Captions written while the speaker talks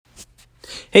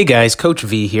Hey guys, Coach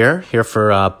V here for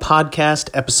podcast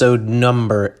episode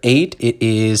number 8. It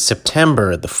is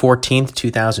September the 14th,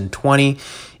 2020.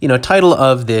 Title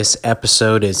of this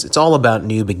episode is It's All About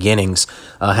New Beginnings.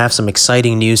 I have some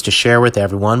exciting news to share with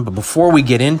everyone, but before we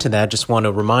get into that, just want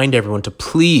to remind everyone to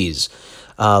please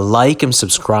like and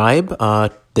subscribe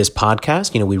this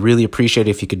podcast. We really appreciate it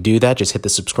if you could do that. Just hit the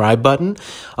subscribe button.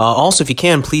 Also, if you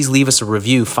can, please leave us a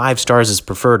review. 5 stars is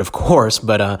preferred, of course,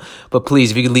 but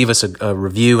please, if you could leave us a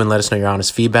review and let us know your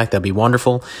honest feedback, that'd be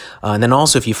wonderful. And then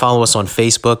also, if you follow us on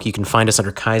Facebook, you can find us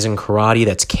under Kaizen Karate.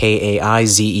 That's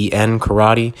Kaizen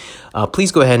Karate.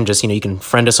 Please go ahead and just, you can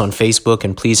friend us on Facebook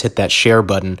and please hit that share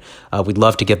button. We'd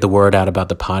love to get the word out about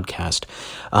the podcast.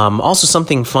 Also,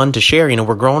 something fun to share.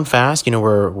 We're growing fast.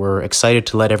 We're excited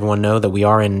to let everyone know that we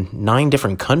are in 9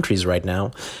 different countries right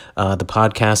now. The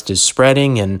podcast is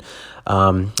spreading, and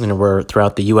we're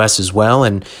throughout the U.S. as well.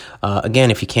 And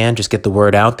again, if you can, just get the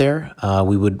word out there.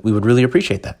 We would really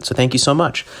appreciate that. So thank you so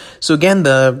much. So again,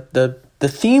 the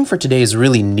theme for today is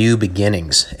really new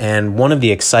beginnings. And one of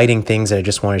the exciting things that I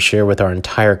just want to share with our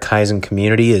entire Kaizen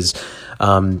community is,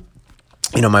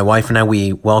 my wife and I,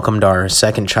 we welcomed our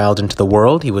second child into the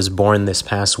world. He was born this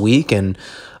past week, and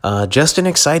just an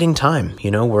exciting time.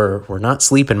 We're not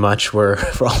sleeping much. For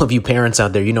all of you parents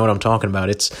out there, you know what I'm talking about.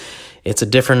 It's a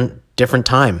different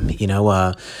time.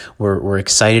 We're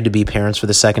excited to be parents for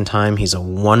the second time. He's a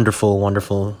wonderful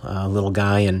little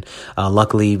guy, and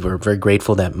luckily we're very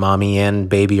grateful that mommy and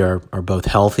baby are both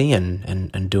healthy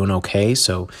and doing okay.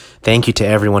 So thank you to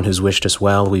everyone who's wished us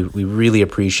well. We really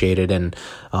appreciate it, and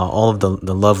all of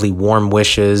the lovely warm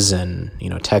wishes and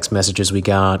text messages we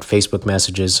got, Facebook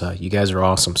messages. You guys are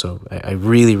awesome. So I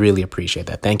really appreciate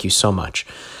that. Thank you so much.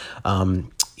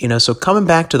 So coming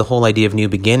back to the whole idea of new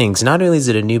beginnings, not only is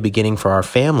it a new beginning for our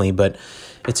family, but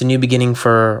it's a new beginning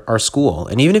for our school.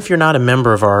 And even if you're not a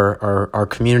member of our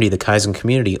community, the Kaizen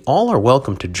community, all are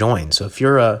welcome to join. So if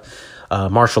you're a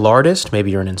martial artist, maybe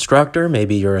you're an instructor,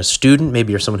 maybe you're a student,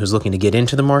 maybe you're someone who's looking to get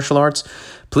into the martial arts,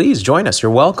 please join us.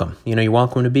 You're welcome. You're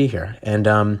welcome to be here.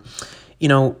 And,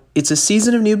 it's a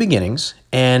season of new beginnings,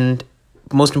 and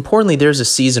most importantly, there's a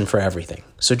season for everything.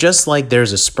 So just like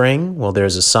there's a spring, well,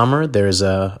 there's a summer, there's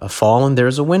a fall, and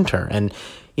there's a winter. And,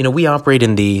 we operate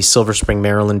in the Silver Spring,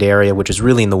 Maryland area, which is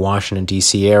really in the Washington,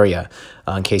 D.C. area,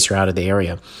 in case you're out of the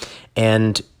area.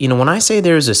 And, when I say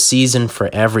there's a season for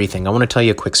everything, I want to tell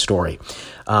you a quick story.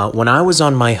 When I was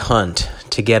on my hunt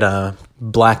to get a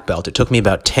black belt, it took me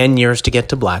about 10 years to get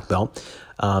to black belt.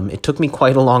 It took me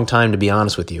quite a long time, to be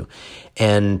honest with you.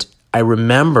 And I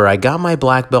remember I got my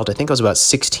black belt, I think I was about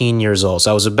 16 years old.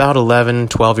 So I was about 11,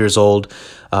 12 years old,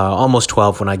 almost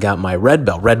 12 when I got my red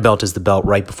belt. Red belt is the belt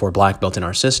right before black belt in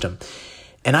our system.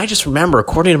 And I just remember,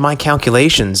 according to my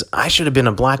calculations, I should have been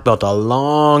a black belt a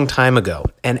long time ago.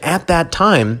 And at that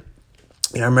time,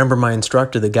 I remember my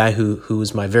instructor, the guy who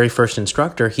was my very first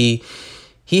instructor, he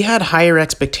had higher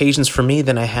expectations for me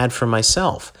than I had for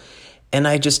myself. And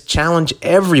I just challenge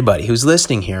everybody who's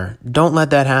listening here, don't let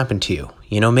that happen to you.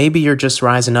 Maybe you're just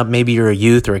rising up, maybe you're a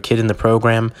youth or a kid in the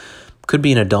program, could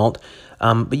be an adult,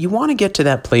 but you want to get to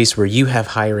that place where you have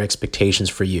higher expectations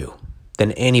for you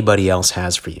than anybody else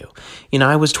has for you.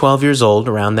 I was 12 years old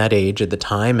around that age at the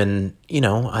time, and,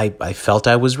 I felt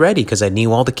I was ready because I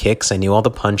knew all the kicks, I knew all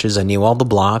the punches, I knew all the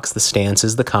blocks, the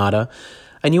stances, the kata,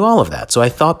 I knew all of that. So I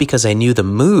thought because I knew the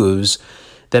moves,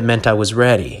 that meant I was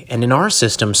ready. And in our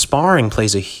system, sparring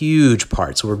plays a huge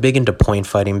part. So we're big into point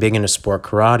fighting, big into sport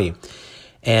karate.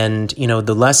 And,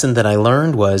 the lesson that I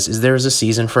learned is there's a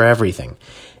season for everything.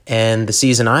 And the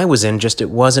season I was in, it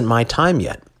wasn't my time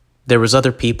yet. There was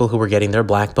other people who were getting their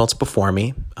black belts before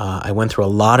me. I went through a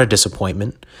lot of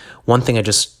disappointment. One thing I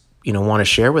just, want to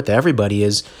share with everybody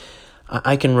is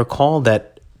I can recall that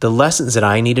the lessons that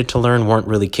I needed to learn weren't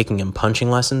really kicking and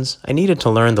punching lessons. I needed to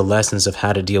learn the lessons of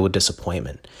how to deal with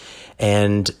disappointment.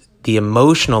 And the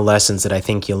emotional lessons that I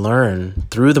think you learn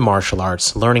through the martial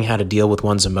arts, learning how to deal with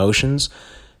one's emotions,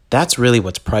 that's really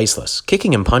what's priceless.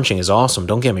 Kicking and punching is awesome,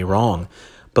 don't get me wrong,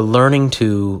 but learning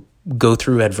to go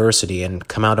through adversity and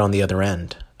come out on the other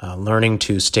end, learning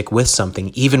to stick with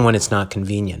something even when it's not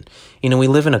convenient. We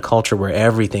live in a culture where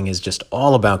everything is just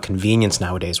all about convenience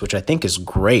nowadays, which I think is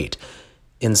great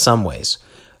in some ways.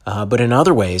 But in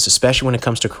other ways, especially when it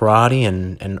comes to karate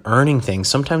and earning things,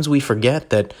 sometimes we forget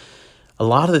that a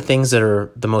lot of the things that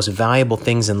are the most valuable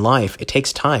things in life, it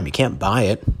takes time. You can't buy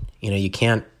it. You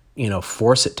can't,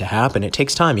 force it to happen. It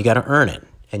takes time. You got to earn it,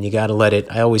 and you got to let it.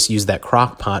 I always use that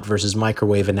crock pot versus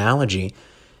microwave analogy.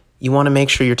 You want to make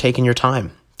sure you're taking your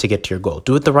time to get to your goal.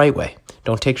 Do it the right way.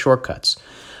 Don't take shortcuts.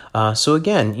 So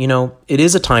again, it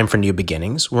is a time for new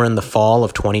beginnings. We're in the fall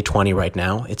of 2020 right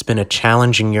now. It's been a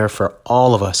challenging year for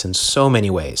all of us in so many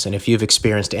ways. And if you've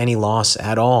experienced any loss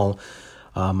at all,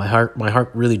 my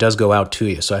heart really does go out to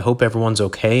you. So I hope everyone's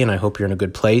okay, and I hope you're in a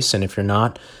good place. And if you're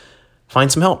not,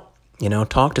 find some help.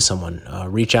 Talk to someone,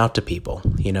 reach out to people.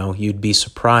 You'd be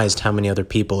surprised how many other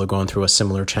people are going through a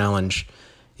similar challenge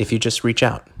if you just reach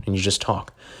out and you just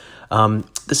talk.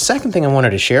 The second thing I wanted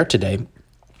to share today,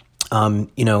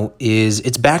 is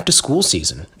it's back to school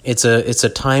season. It's a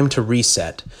time to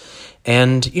reset.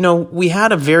 And, we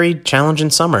had a very challenging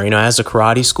summer. As a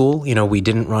karate school, we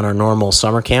didn't run our normal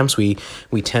summer camps. We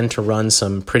tend to run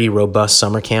some pretty robust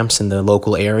summer camps in the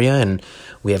local area, and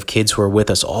we have kids who are with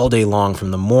us all day long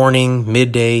from the morning,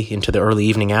 midday, into the early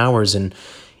evening hours. And,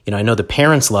 I know the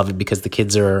parents love it because the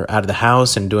kids are out of the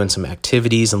house and doing some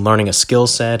activities and learning a skill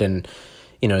set, and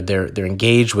they're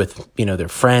engaged with, their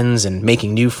friends and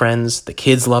making new friends. The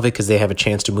kids love it because they have a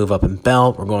chance to move up in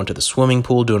belt. We're going to the swimming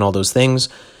pool, doing all those things.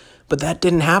 But that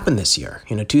didn't happen this year.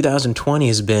 2020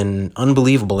 has been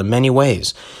unbelievable in many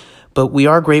ways. But we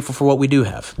are grateful for what we do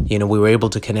have. We were able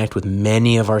to connect with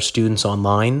many of our students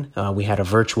online. We had a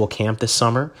virtual camp this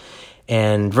summer.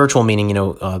 And virtual meaning,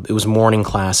 it was morning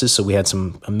classes. So we had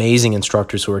some amazing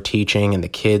instructors who were teaching. And the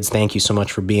kids, thank you so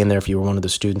much for being there if you were one of the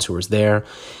students who was there.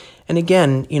 And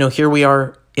again, here we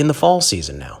are in the fall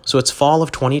season now. So it's fall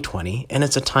of 2020, and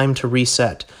it's a time to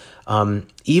reset.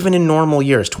 Even in normal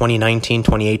years, 2019,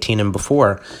 2018, and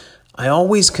before, I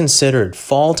always considered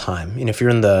fall time, and if you're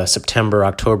in the September,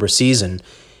 October season,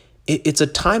 it's a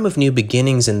time of new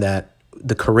beginnings in that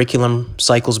the curriculum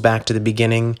cycles back to the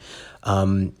beginning.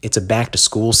 It's a back to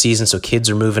school season, so kids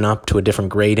are moving up to a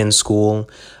different grade in school.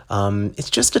 It's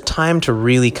just a time to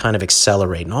really kind of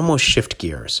accelerate and almost shift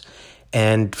gears.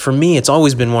 And for me, it's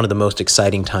always been one of the most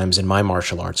exciting times in my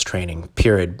martial arts training,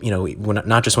 period.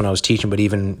 Not just when I was teaching, but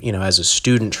even, as a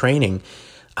student training,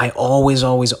 I always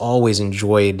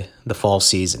enjoyed the fall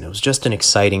season. It was just an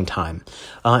exciting time.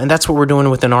 And that's what we're doing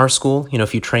within our school.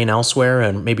 If you train elsewhere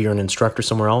and maybe you're an instructor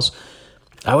somewhere else,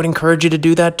 I would encourage you to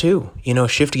do that too.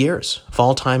 Shift gears.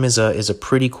 Fall time is a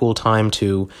pretty cool time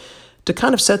to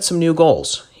kind of set some new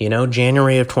goals.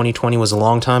 January of 2020 was a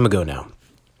long time ago now.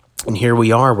 And here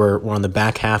we are, we're on the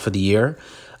back half of the year.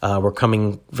 We're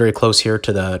coming very close here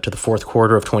to the fourth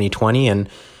quarter of 2020. And,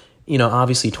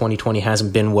 obviously 2020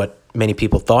 hasn't been what many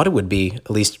people thought it would be, at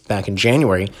least back in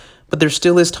January, but there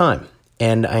still is time.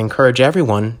 And I encourage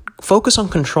everyone, focus on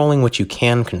controlling what you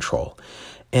can control.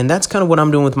 And that's kind of what I'm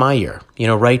doing with my year.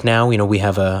 Right now, we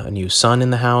have a new son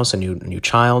in the house, a new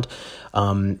child.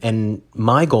 And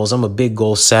my goals, I'm a big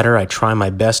goal setter. I try my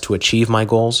best to achieve my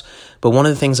goals. But one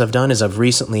of the things I've done is I've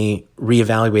recently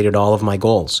reevaluated all of my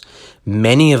goals.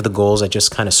 Many of the goals I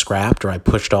just kind of scrapped or I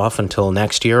pushed off until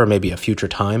next year or maybe a future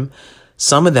time.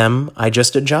 Some of them I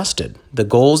just adjusted. The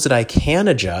goals that I can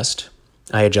adjust,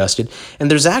 I adjusted.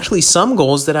 And there's actually some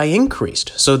goals that I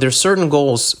increased. So there's certain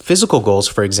goals, physical goals,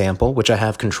 for example, which I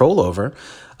have control over,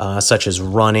 such as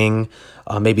running,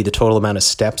 maybe the total amount of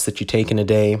steps that you take in a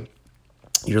day,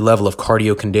 your level of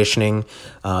cardio conditioning,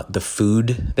 the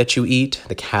food that you eat,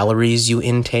 the calories you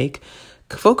intake.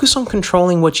 Focus on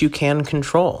controlling what you can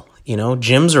control.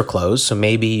 Gyms are closed, so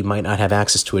maybe you might not have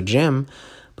access to a gym,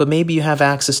 but maybe you have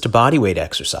access to body weight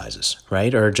exercises,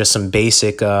 right? Or just some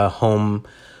basic home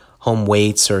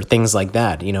weights or things like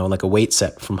that, like a weight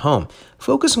set from home.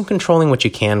 Focus on controlling what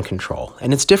you can control.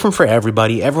 And it's different for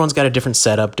everybody. Everyone's got a different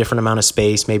setup, different amount of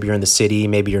space. Maybe you're in the city,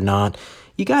 maybe you're not.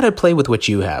 You got to play with what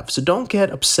you have. So don't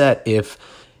get upset if,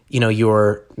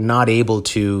 you're not able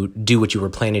to do what you were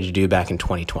planning to do back in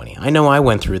 2020. I know I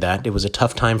went through that. It was a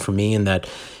tough time for me in that,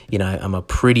 I'm a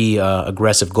pretty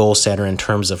aggressive goal setter in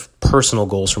terms of personal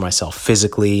goals for myself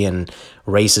physically and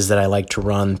races that I like to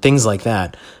run, things like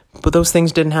that. But those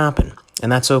things didn't happen, and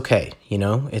that's okay.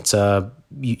 It's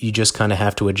you just kind of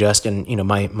have to adjust. And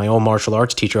my old martial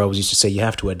arts teacher always used to say you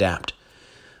have to adapt.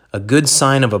 A good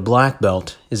sign of a black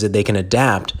belt is that they can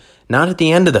adapt, not at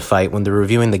the end of the fight when they're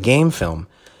reviewing the game film,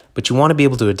 but you want to be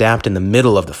able to adapt in the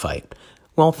middle of the fight.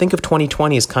 Well, think of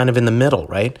 2020 as kind of in the middle,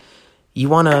 right? You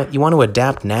want to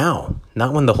adapt now,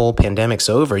 not when the whole pandemic's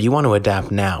over. You want to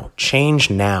adapt now, change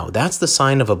now. That's the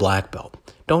sign of a black belt.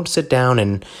 Don't sit down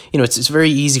and, it's very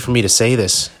easy for me to say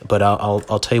this, but I'll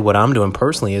tell you what I'm doing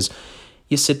personally is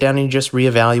you sit down and you just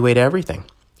reevaluate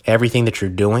everything that you're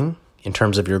doing in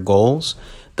terms of your goals,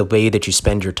 the way that you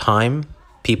spend your time,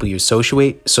 people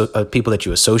that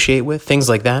you associate with, things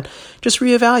like that. Just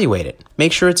reevaluate it.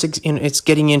 Make sure it's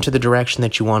getting into the direction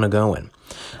that you want to go in.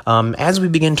 As we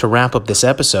begin to wrap up this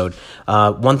episode,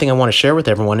 one thing I want to share with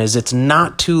everyone is it's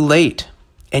not too late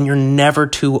and you're never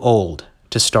too old.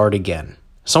 to start again.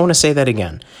 So I want to say that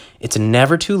again. It's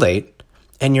never too late,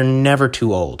 and you're never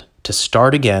too old to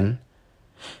start again,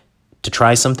 to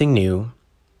try something new,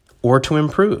 or to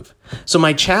improve. So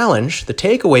my challenge, the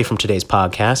takeaway from today's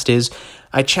podcast is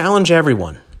I challenge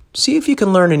everyone. See if you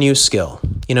can learn a new skill.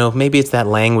 Maybe it's that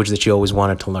language that you always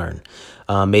wanted to learn.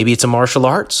 Maybe it's a martial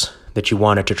arts that you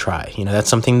wanted to try. That's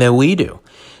something that we do.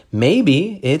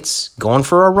 Maybe it's going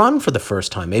for a run for the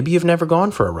first time. Maybe you've never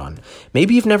gone for a run.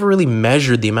 Maybe you've never really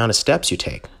measured the amount of steps you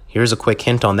take. Here's a quick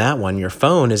hint on that one. Your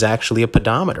phone is actually a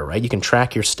pedometer, right? You can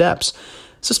track your steps.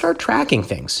 So start tracking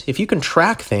things. If you can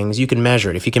track things, you can measure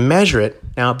it. If you can measure it,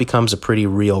 now it becomes a pretty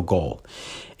real goal.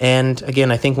 And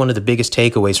again, I think one of the biggest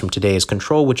takeaways from today is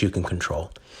control what you can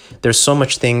control. There's so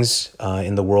much things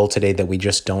in the world today that we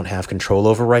just don't have control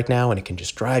over right now, and it can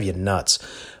just drive you nuts.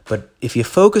 But if you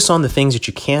focus on the things that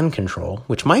you can control,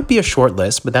 which might be a short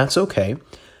list, but that's okay,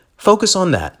 focus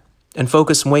on that. And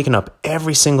focus on waking up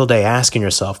every single day asking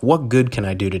yourself, what good can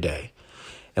I do today?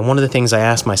 And one of the things I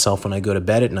ask myself when I go to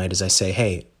bed at night is I say,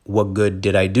 hey, what good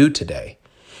did I do today?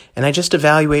 And I just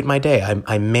evaluate my day.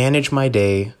 I manage my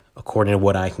day according to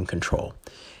what I can control.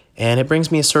 And it brings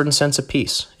me a certain sense of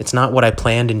peace. It's not what I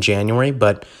planned in January,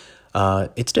 but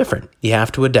it's different. You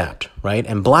have to adapt, right?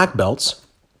 And black belts,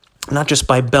 not just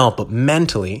by belt, but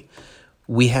mentally,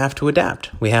 we have to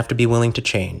adapt. We have to be willing to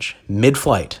change.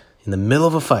 Mid-flight, in the middle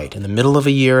of a fight, in the middle of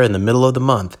a year, in the middle of the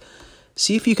month,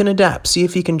 see if you can adapt. See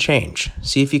if you can change.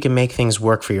 See if you can make things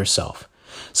work for yourself.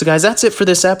 So guys, that's it for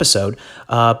this episode.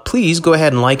 Please go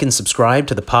ahead and like and subscribe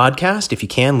to the podcast. If you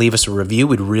can, leave us a review.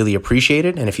 We'd really appreciate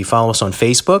it. And if you follow us on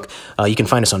Facebook, you can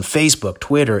find us on Facebook,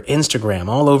 Twitter, Instagram,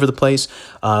 all over the place.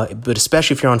 But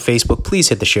especially if you're on Facebook, please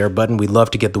hit the share button. We'd love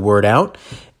to get the word out.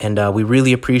 And we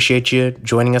really appreciate you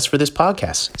joining us for this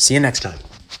podcast. See you next time.